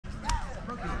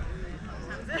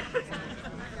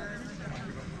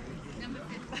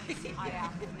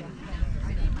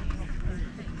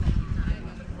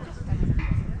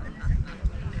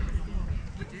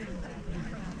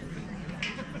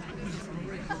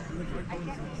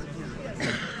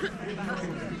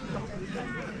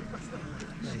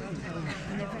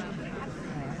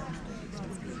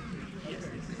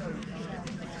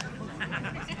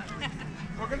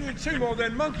We're going to do two more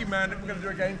then. Monkey Man, we're going to do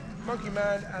again. Monkey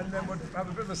Man, and then we'll have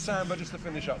a bit of a samba just to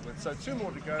finish up with. So two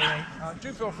more to go.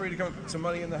 Do feel free to come and put some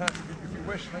money in the hat if you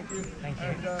wish. Thank you. Thank you.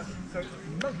 And so,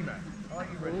 Monkey Man, are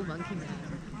you ready? Oh, Monkey Man.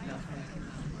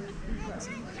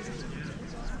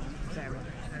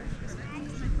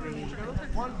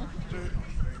 One, two,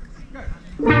 go.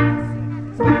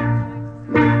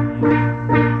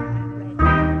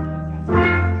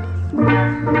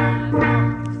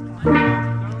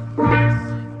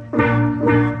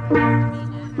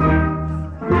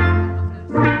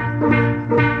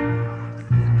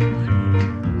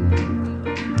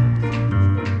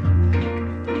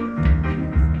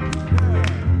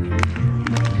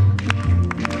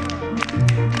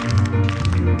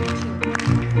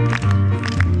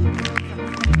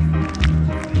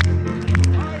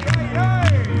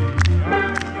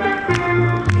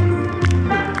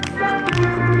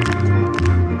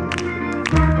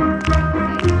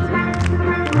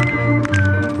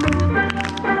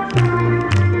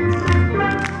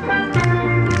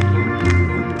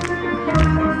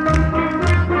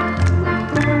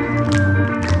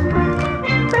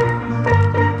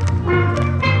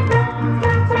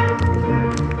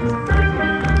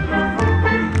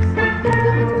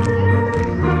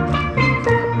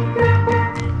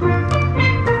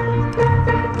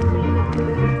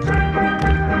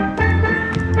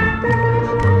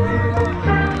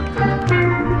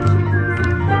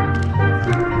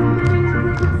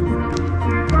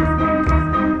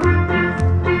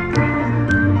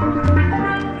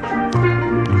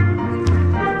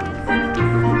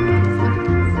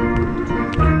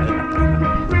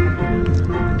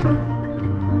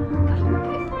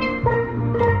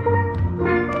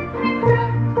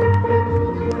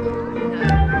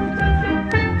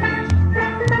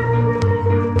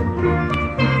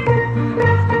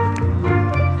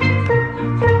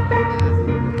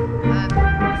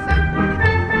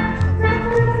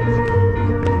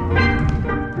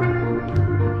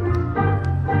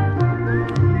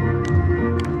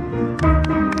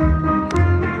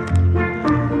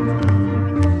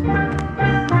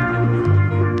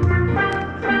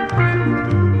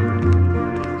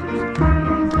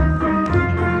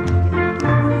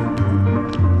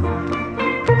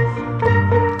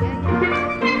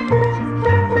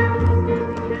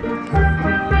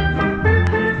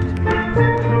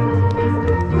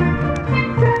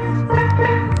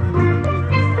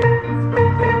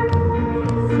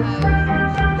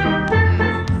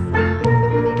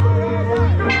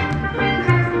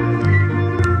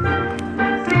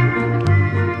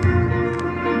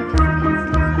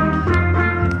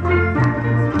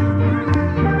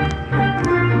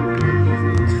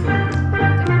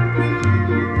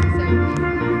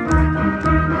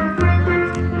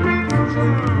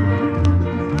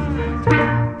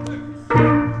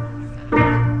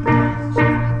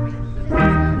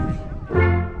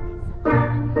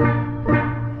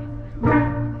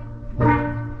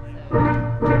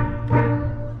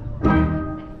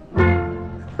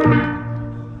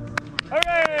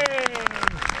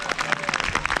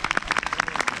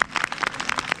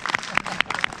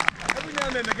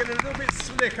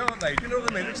 Aren't they? Do you know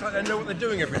what I mean? It looks like they know what they're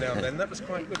doing every now and then. That was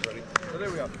quite good, really. So there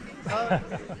we are.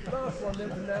 Last one then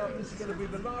for now. This is going to be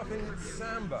the Laughing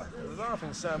Samba. The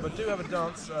Laughing Samba. Do have a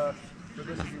dance for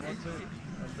this if you want to.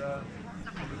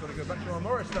 And we've got to go back to our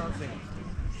Morris dancing.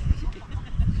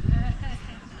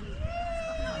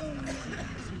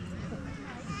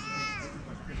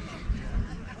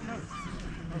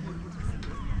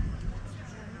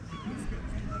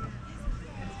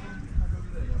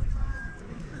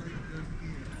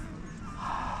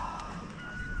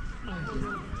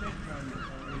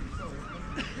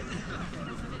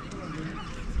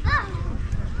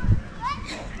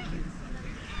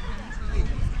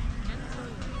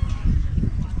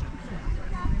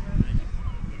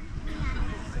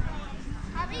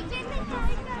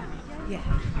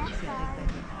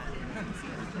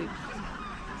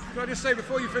 Can I just say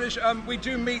before you finish, we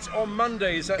do meet on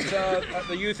Mondays at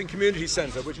the Youth and Community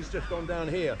Centre, which is just gone down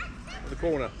here at the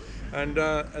corner, and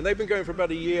they've been going for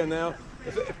about a year now.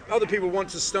 If other people want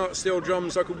to start steel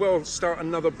drums, I could well start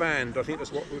another band. I think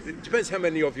that's what. It depends how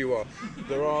many of you are.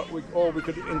 There are, or we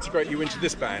could integrate you into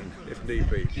this band if need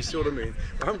be. Do you see what I mean?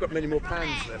 I haven't got many more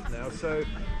pans left now, so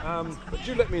but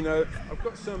do let me know. I've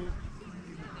got some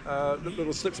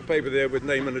little slips of paper there with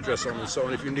name and address on and so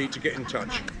on if you need to get in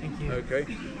touch. Thank you.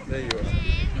 Okay, there you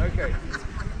are. Okay.